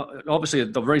that obviously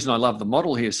the reason I love the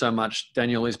model here so much,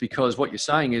 Daniel, is because what you're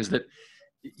saying is that,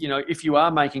 if you are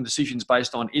making decisions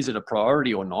based on is it a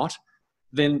priority or not,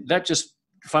 then that just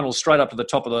funnels straight up to the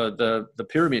top of the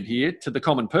pyramid here to the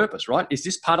common purpose, right? Is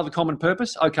this part of the common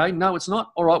purpose? Okay, no, it's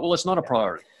not. All right, well, it's not a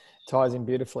priority. Ties in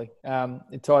beautifully.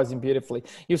 It ties in beautifully.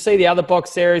 You'll see the other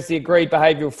box there is the agreed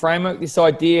behavioural framework. This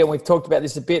idea, and we've talked about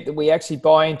this a bit, that we actually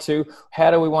buy into how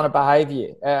do we want to behave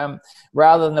here.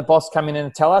 Rather than the boss come in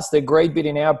and tell us, the agreed bit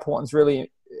in our importance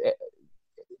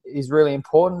is really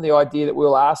important. The idea that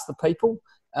we'll ask the people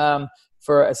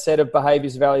for a set of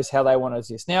behaviours, values, how they want to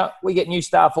exist. Now, we get new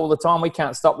staff all the time. We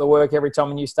can't stop the work every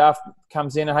time a new staff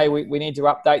comes in and, hey, we need to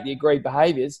update the agreed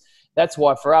behaviours. That's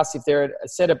why for us, if there are a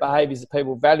set of behaviours that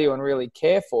people value and really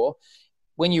care for,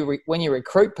 when you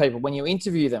recruit people, when you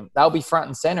interview them, they'll be front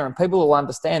and centre, and people will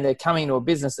understand they're coming to a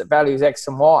business that values X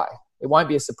and Y. It won't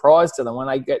be a surprise to them when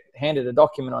they get handed a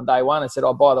document on day one and said,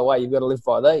 "Oh, by the way, you've got to live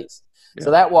by these." Yeah.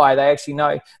 So that way they actually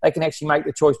know they can actually make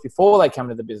the choice before they come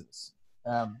to the business.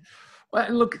 Well,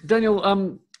 look,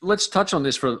 Daniel, let's touch on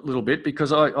this for a little bit,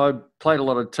 because I played a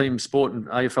lot of team sport and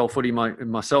AFL footy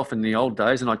myself in the old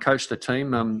days, and I coached a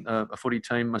team, a footy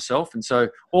team myself. And so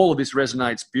all of this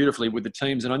resonates beautifully with the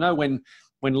teams. And I know when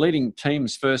leading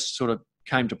teams first sort of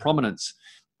came to prominence,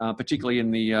 particularly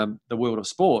in the world of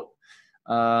sport,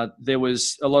 there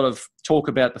was a lot of talk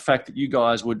about the fact that you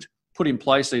guys would put in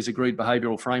place these agreed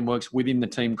behavioural frameworks within the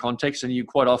team context, and you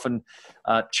quite often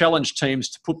challenge teams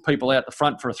to put people out the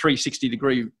front for a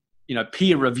 360-degree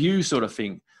peer review sort of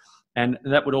thing. And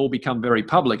that would all become very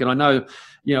public. And I know,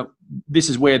 this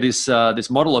is where this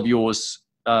model of yours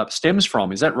stems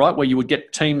from. Is that right? Where you would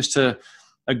get teams to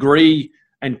agree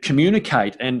and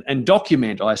communicate and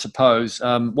document, I suppose,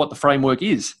 what the framework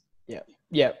is.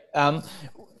 Yeah.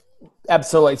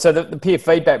 Absolutely. So the peer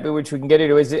feedback, which we can get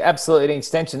into, is absolutely an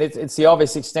extension. It's the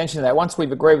obvious extension of that. Once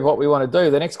we've agreed with what we want to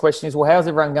do, the next question is, well, how's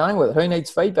everyone going with it? Who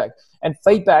needs feedback? And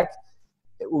feedback,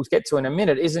 we'll get to in a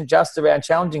minute, isn't just around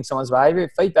challenging someone's behaviour.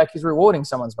 Feedback is rewarding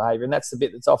someone's behaviour, and that's the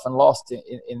bit that's often lost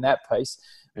in that piece.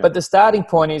 Yeah. But the starting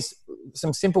point is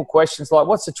some simple questions like,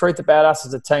 what's the truth about us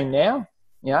as a team now?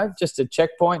 Just a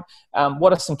checkpoint.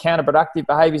 What are some counterproductive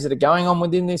behaviours that are going on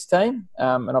within this team?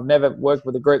 And I've never worked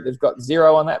with a group that's got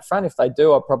 0 on that front. If they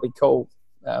do, I'll probably call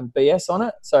BS on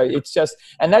it. So it's just,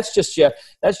 and that's just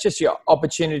your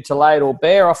opportunity to lay it all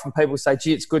bare. Often people say,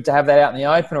 gee, it's good to have that out in the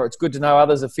open, or it's good to know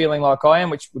others are feeling like I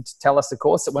am, which would tell us, of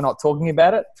course, that we're not talking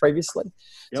about it previously.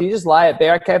 Yep. So you just lay it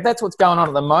bare. Okay, if that's what's going on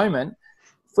at the moment,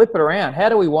 flip it around. How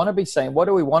do we want to be seen? What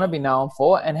do we want to be known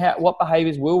for? And what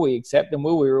behaviors will we accept and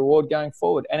will we reward going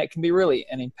forward? And it can be really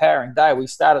an empowering day. We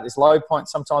start at this low point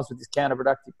sometimes with this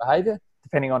counterproductive behavior,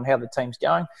 depending on how the team's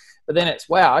going. But then it's,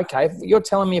 wow, okay, you're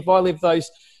telling me if I live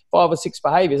those 5 or 6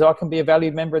 behaviors, I can be a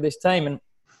valued member of this team.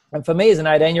 And for me as an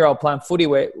 18-year-old playing footy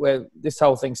where this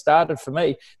whole thing started for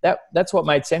me, that's what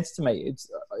made sense to me. It's,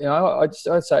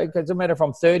 I'd say it doesn't matter if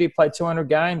I'm 30, played 200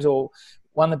 games or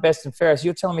won the best and fairest.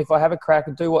 You're telling me if I have a crack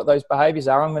and do what those behaviors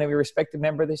are, I'm going to be a respected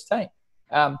member of this team.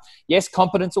 Yes,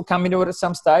 competence will come into it at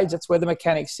some stage. That's where the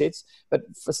mechanics sits. But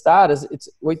for starters,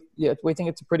 we think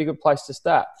it's a pretty good place to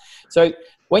start. So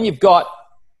when you've got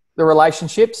the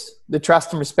relationships, the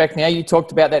trust and respect. Now, you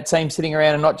talked about that team sitting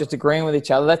around and not just agreeing with each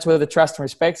other. That's where the trust and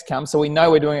respect come. So we know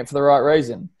we're doing it for the right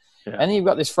reason. Yeah. And then you've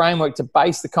got this framework to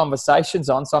base the conversations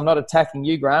on. So I'm not attacking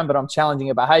you, Graham, but I'm challenging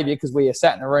a behavior because we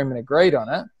sat in a room and agreed on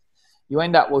it. You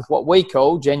end up with what we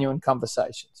call genuine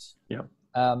conversations.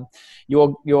 Yeah.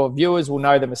 Your viewers will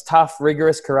know them as tough,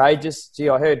 rigorous, courageous. Gee,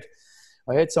 I heard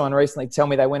someone recently tell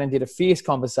me they went and did a fierce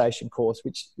conversation course,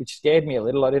 which scared me a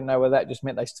little. I didn't know whether that just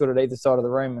meant they stood at either side of the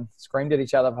room and screamed at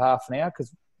each other for half an hour,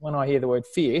 because when I hear the word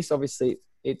fierce, obviously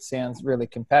it sounds really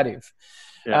combative.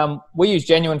 Yeah. We use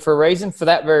genuine for a reason, for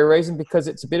that very reason, because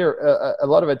it's a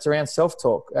lot of it's around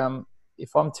self-talk.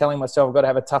 If I'm telling myself I've got to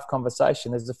have a tough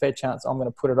conversation, there's a fair chance I'm going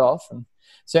to put it off. And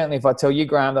certainly if I tell you,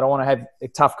 Graham, that I want to have a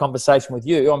tough conversation with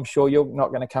you, I'm sure you're not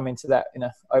going to come into that in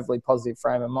an overly positive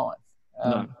frame of mind.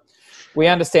 No. We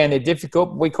understand they're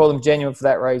difficult. We call them genuine for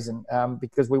that reason,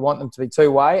 because we want them to be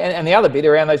two-way. And the other bit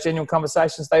around those genuine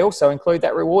conversations, they also include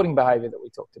that rewarding behaviour that we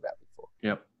talked about before.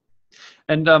 Yep.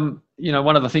 And,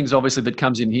 one of the things obviously that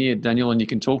comes in here, Daniel, and you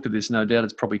can talk to this, no doubt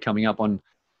it's probably coming up on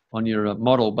your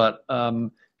model, but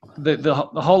the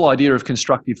whole idea of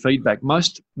constructive feedback,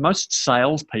 most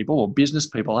salespeople or business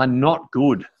people are not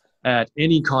good at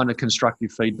any kind of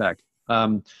constructive feedback,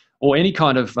 or any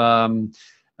kind of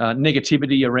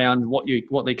negativity around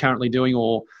what they're currently doing,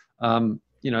 or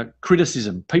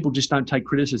criticism. People just don't take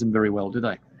criticism very well, do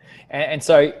they?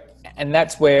 And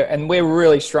that's where, and we're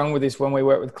really strong with this when we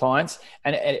work with clients,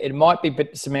 and it might be a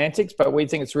bit semantics, but we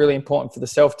think it's really important for the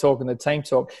self-talk and the team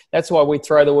talk. That's why we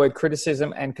throw the word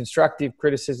criticism and constructive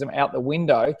criticism out the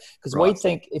window, because we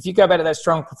think if you go back to that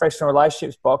strong professional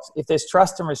relationships box, if there's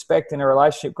trust and respect in a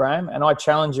relationship, Graham, and I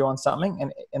challenge you on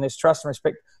something and there's trust and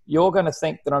respect, you're going to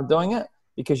think that I'm doing it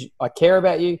because I care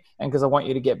about you and because I want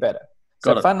you to get better.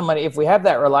 So fundamentally, if we have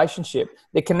that relationship,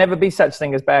 there can never be such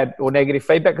thing as bad or negative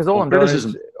feedback, because all I'm doing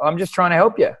is I'm just trying to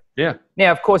help you. Yeah.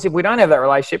 Now, of course, if we don't have that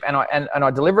relationship and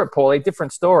I deliver it poorly,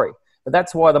 different story. But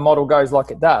that's why the model goes like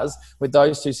it does, with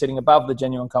those two sitting above the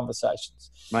genuine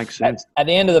conversations. Makes sense. At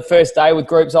the end of the first day with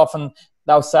groups, often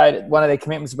they'll say that one of their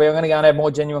commitments will be, I'm going to go and have more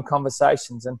genuine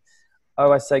conversations. And I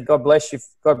always say, God bless you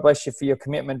for your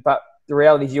commitment. But the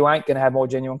reality is you ain't going to have more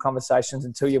genuine conversations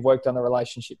until you've worked on the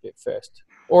relationship bit first.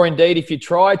 Or indeed, if you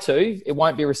try to, it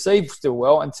won't be received still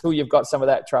well until you've got some of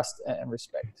that trust and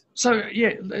respect. So,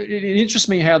 yeah, it interests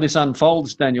me how this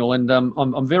unfolds, Daniel, and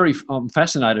I'm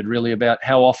fascinated really about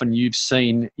how often you've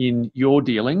seen in your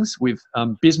dealings with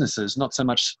businesses, not so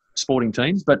much sporting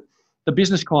teams, but the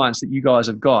business clients that you guys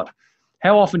have got.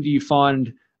 How often do you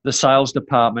find the sales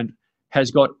department has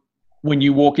got, when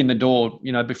you walk in the door,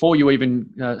 before you even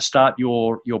start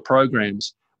your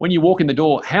programs, when you walk in the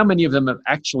door, how many of them have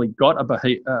actually got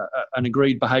an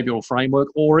agreed behavioural framework,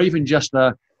 or even just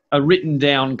a written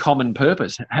down common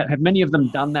purpose? Have many of them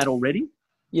done that already?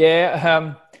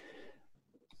 Yeah,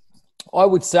 I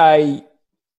would say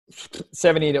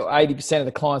 70 to 80% of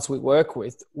the clients we work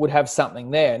with would have something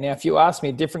there. Now, if you asked me,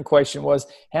 a different question was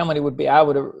how many would be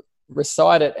able to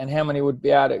recite it and how many would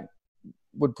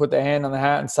put their hand on the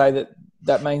heart and say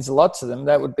that means a lot to them.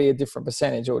 That would be a different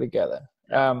percentage altogether.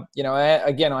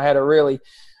 Again, I had a really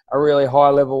high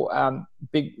level,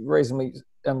 big, reasonably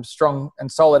strong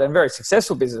and solid and very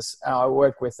successful business I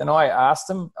work with. And I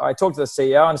talked to the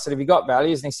CEO and I said, have you got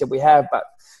values? And he said, we have, but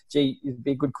gee, it'd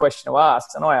be a good question to ask.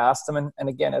 And I asked them. And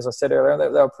again, as I said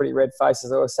earlier, they were pretty red faces.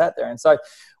 They were sat there. And so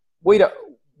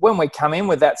when we come in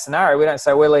with that scenario, we don't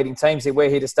say we're leading teams here, we're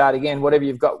here to start again, whatever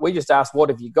you've got. We just ask, what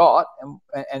have you got?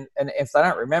 And if they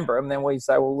don't remember them, then we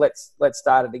say, well, let's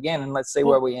start it again and let's see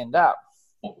where we end up.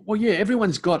 Well, yeah,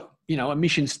 everyone's got, a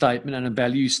mission statement and a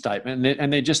value statement,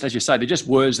 and they're just, as you say, they're just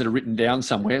words that are written down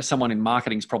somewhere. Someone in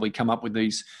marketing's probably come up with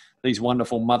these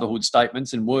wonderful motherhood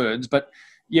statements and words. But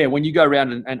yeah, when you go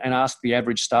around and ask the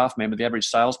average staff member, the average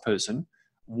salesperson,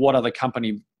 what are the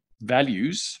company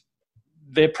values,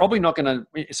 they're probably not going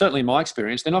to, certainly in my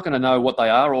experience, they're not going to know what they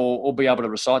are or be able to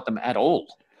recite them at all.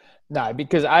 No,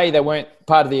 because A, they weren't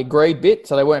part of the agreed bit,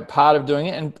 so they weren't part of doing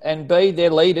it. And B, their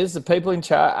leaders, the people in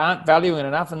charge, aren't valuing it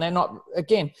enough, and they're not,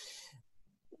 again,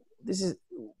 this is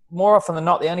more often than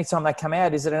not, the only time they come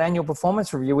out is at an annual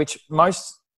performance review, which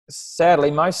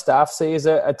sadly, most staff see as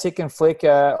a tick and flick,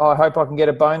 I hope I can get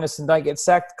a bonus and don't get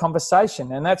sacked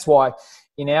conversation. And that's why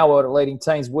in our world at leading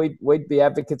teams, we'd be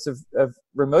advocates of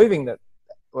removing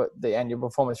the annual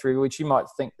performance review, which you might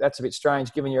think that's a bit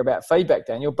strange given you're about feedback,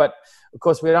 Daniel. But of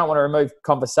course, we don't want to remove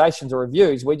conversations or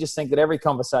reviews. We just think that every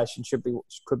conversation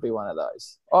could be one of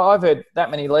those. I've heard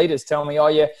that many leaders tell me, oh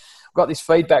yeah, I've got this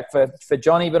feedback for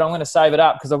Johnny, but I'm going to save it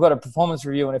up because I've got a performance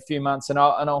review in a few months and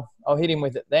I'll hit him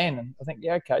with it then. And I think,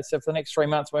 yeah, okay. So for the next 3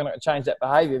 months, we're not going to change that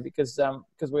behavior because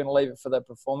we're going to leave it for the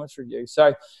performance review.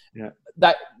 So yeah.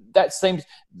 That seems,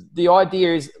 the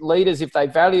idea is leaders, if they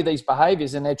value these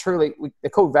behaviors, and they're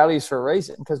called values for a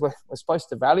reason because we're supposed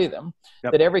to value them,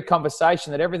 yep. That every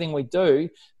conversation, that everything we do,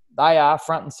 they are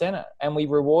front and center, and we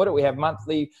reward it. We have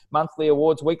monthly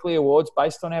awards, weekly awards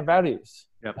based on our values.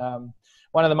 Yep.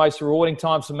 One of the most rewarding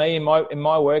times for me in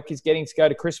my work is getting to go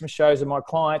to Christmas shows with my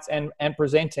clients and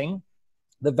presenting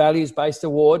the values-based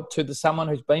award to someone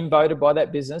who's been voted by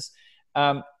that business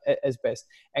as best.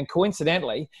 And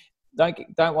coincidentally,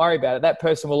 don't worry about it. That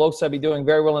person will also be doing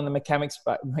very well in the mechanics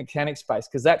space,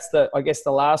 because that's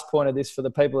the last point of this for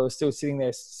the people who are still sitting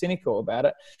there cynical about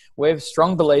it. We're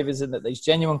strong believers in that these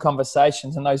genuine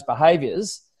conversations and those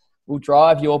behaviours will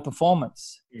drive your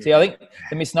performance. Yeah. See, I think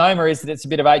the misnomer is that it's a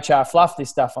bit of HR fluff, this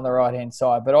stuff on the right-hand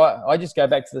side. But I just go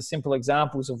back to the simple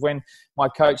examples of when my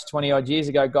coach 20-odd years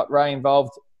ago got Ray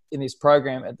involved in this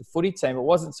program at the footy team. It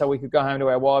wasn't so we could go home to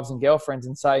our wives and girlfriends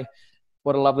and say,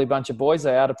 what a lovely bunch of boys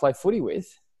they are to play footy with.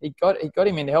 He got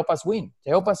him in to help us win, to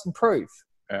help us improve.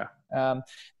 Yeah.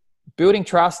 Building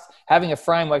trust, having a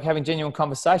framework, having genuine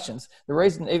conversations. The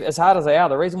reason, as hard as they are,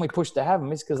 the reason we push to have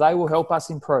them is because they will help us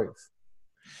improve.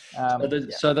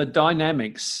 So the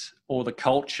dynamics or the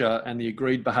culture and the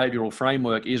agreed behavioural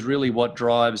framework is really what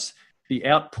drives the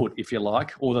output, if you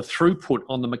like, or the throughput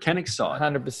on the mechanics side.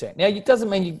 100%. Now, it doesn't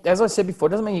mean as I said before,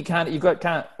 it doesn't mean you can't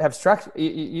have structure.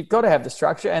 You've got to have the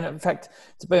structure. And in fact,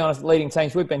 to be honest, leading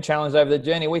teams, we've been challenged over the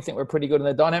journey. We think we're pretty good in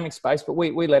the dynamic space, but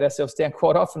we let ourselves down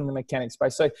quite often in the mechanics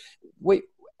space. So we'll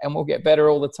get better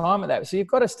all the time at that. So you've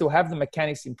got to still have the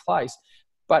mechanics in place.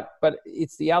 But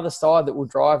it's the other side that will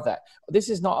drive that.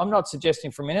 I'm not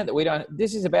suggesting for a minute that we don't.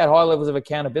 This is about high levels of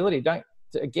accountability.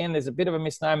 Again, there's a bit of a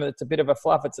misnomer. It's a bit of a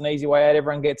fluff. It's an easy way out.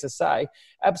 Everyone gets a say.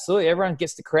 Absolutely, everyone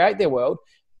gets to create their world.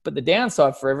 But the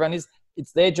downside for everyone is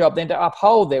it's their job then to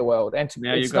uphold their world. And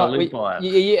now you've got to live by it.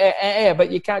 Yeah,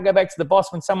 but you can't go back to the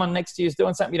boss when someone next to you is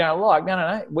doing something you don't like.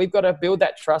 No. We've got to build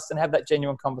that trust and have that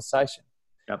genuine conversation.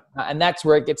 Yep. And that's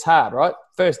where it gets hard, right?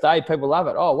 First day, people love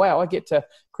it. Oh, wow, I get to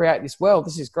create this world.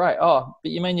 This is great. Oh,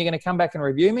 but you mean you're going to come back and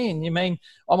review me? And you mean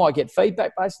I might get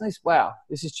feedback based on this? Wow,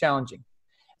 this is challenging.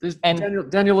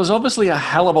 Daniel, there's obviously a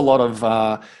hell of a lot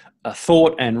of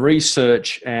thought and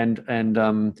research and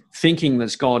thinking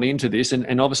that's gone into this.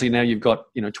 And obviously now you've got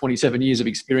 27 years of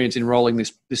experience in rolling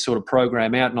this sort of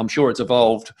program out, and I'm sure it's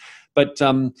evolved. But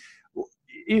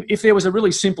if there was a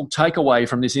really simple takeaway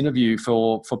from this interview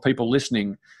for people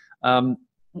listening,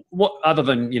 what other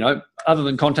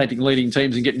than contacting leading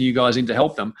teams and getting you guys in to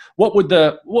help them, what would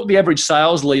the average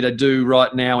sales leader do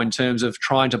right now in terms of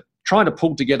trying to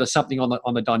pull together something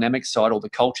on the dynamic side or the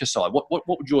culture side? What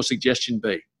would your suggestion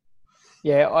be?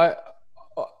 Yeah,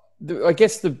 I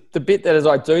guess the bit that as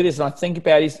I do this and I think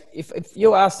about is if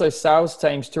you ask those sales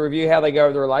teams to review how they go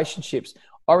with the relationships,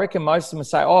 I reckon most of them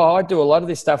say, oh, I do a lot of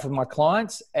this stuff with my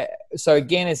clients. So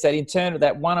again, it's that internal,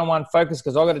 that one-on-one focus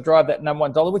because I've got to drive that number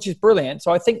 $1, which is brilliant.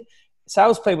 So I think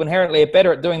salespeople inherently are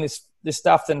better at doing this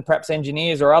stuff than perhaps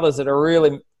engineers or others that are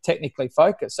really technically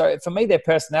focused. So for me, their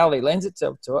personality lends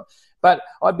itself to it. But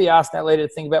I'd be asking that leader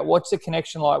to think about what's the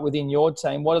connection like within your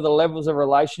team? What are the levels of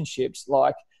relationships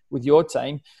like with your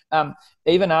team?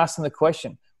 Even asking the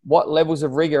question, what levels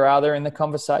of rigor are there in the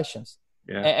conversations?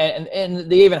 Yeah. And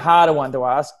the even harder one to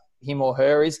ask him or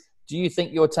her is, do you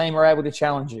think your team are able to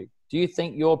challenge you? Do you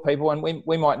think your people, and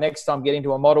we might next time get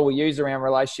into a model we use around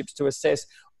relationships to assess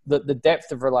the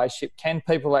depth of relationship. Can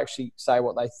people actually say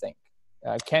what they think?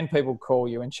 Can people call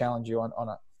you and challenge you on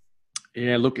it?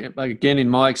 Yeah, look, again, in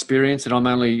my experience, and I'm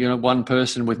only one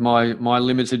person with my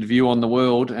limited view on the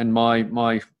world and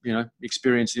my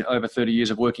experience in over 30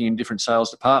 years of working in different sales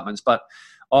departments, but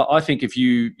I think if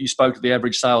you spoke to the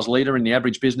average sales leader in the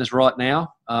average business right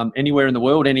now, anywhere in the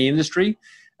world, any industry,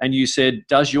 and you said,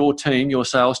 does your team, your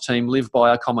sales team, live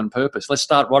by a common purpose? Let's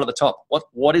start right at the top.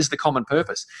 What is the common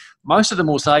purpose? Most of them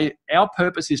will say, our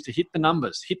purpose is to hit the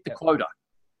numbers, hit the quota.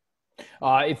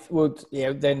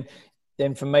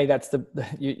 Then for me, that's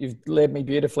you've led me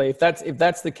beautifully. If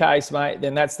that's the case, mate,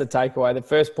 then that's the takeaway. The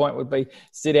first point would be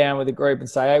sit down with the group and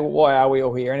say, hey, why are we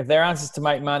all here? And if their answer is to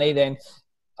make money, then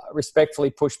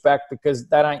respectfully push back, because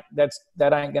that ain't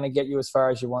going to get you as far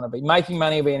as you want to be. Making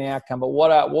money will be an outcome, but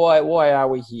why are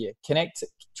we here?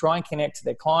 Try and connect to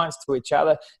their clients, to each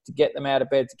other, to get them out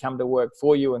of bed to come to work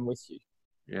for you and with you.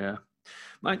 Yeah,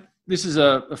 mate, this is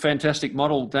a fantastic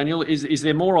model, Daniel. Is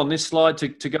there more on this slide to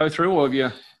go through, or have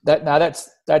you? That's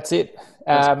it. That's it.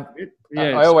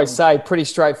 Yeah, I always say pretty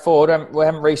straightforward. We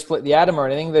haven't resplit the atom or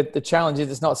anything. The challenge is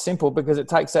it's not simple, because it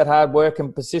takes that hard work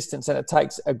and persistence, and it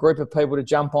takes a group of people to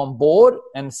jump on board.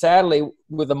 And sadly,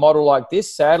 with a model like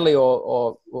this,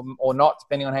 or not,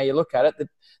 depending on how you look at it,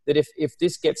 that if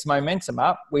this gets momentum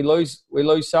up, we lose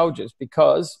soldiers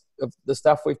because of the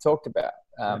stuff we've talked about.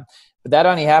 But that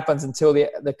only happens until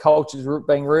the culture is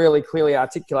being really clearly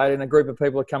articulated, and a group of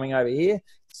people are coming over here.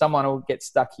 Someone will get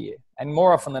stuck here, and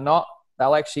more often than not,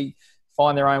 they'll actually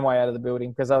find their own way out of the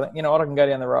building, because I can go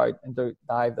down the road and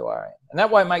behave the way I am. And that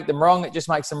won't make them wrong. It just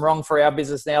makes them wrong for our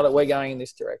business now that we're going in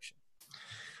this direction.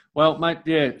 Well, mate,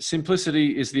 yeah,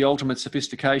 simplicity is the ultimate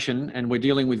sophistication, and we're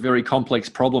dealing with very complex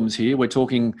problems here. We're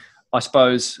talking, I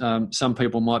suppose, some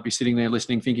people might be sitting there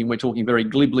listening thinking we're talking very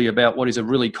glibly about what is a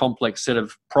really complex set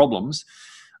of problems.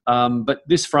 But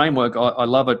this framework, I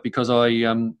love it, because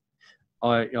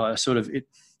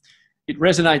it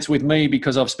resonates with me,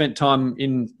 because I've spent time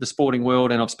in the sporting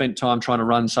world, and I've spent time trying to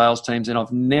run sales teams, and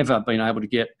I've never been able to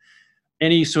get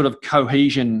any sort of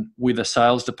cohesion with a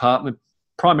sales department,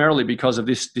 primarily because of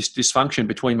this dysfunction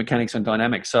between mechanics and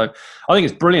dynamics. So I think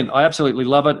it's brilliant. I absolutely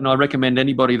love it, and I recommend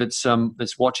anybody that's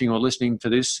watching or listening to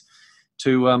this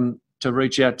to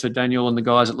reach out to Daniel and the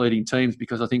guys at Leading Teams,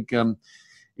 because I think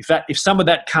if some of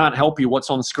that can't help you, what's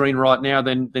on screen right now,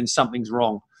 then something's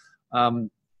wrong.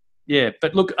 Yeah,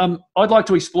 but look, I'd like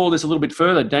to explore this a little bit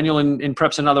further, Daniel, in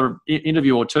perhaps another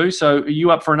interview or two. So are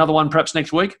you up for another one perhaps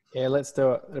next week? Yeah, let's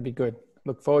do it. It'll be good.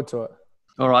 Look forward to it.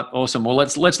 All right, awesome. Well,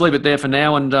 let's leave it there for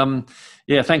now. And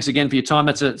yeah, thanks again for your time.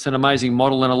 It's an amazing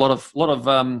model, and a lot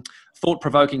of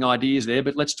thought-provoking ideas there.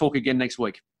 But let's talk again next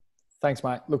week. Thanks,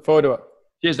 mate. Look forward to it.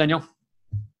 Cheers, Daniel.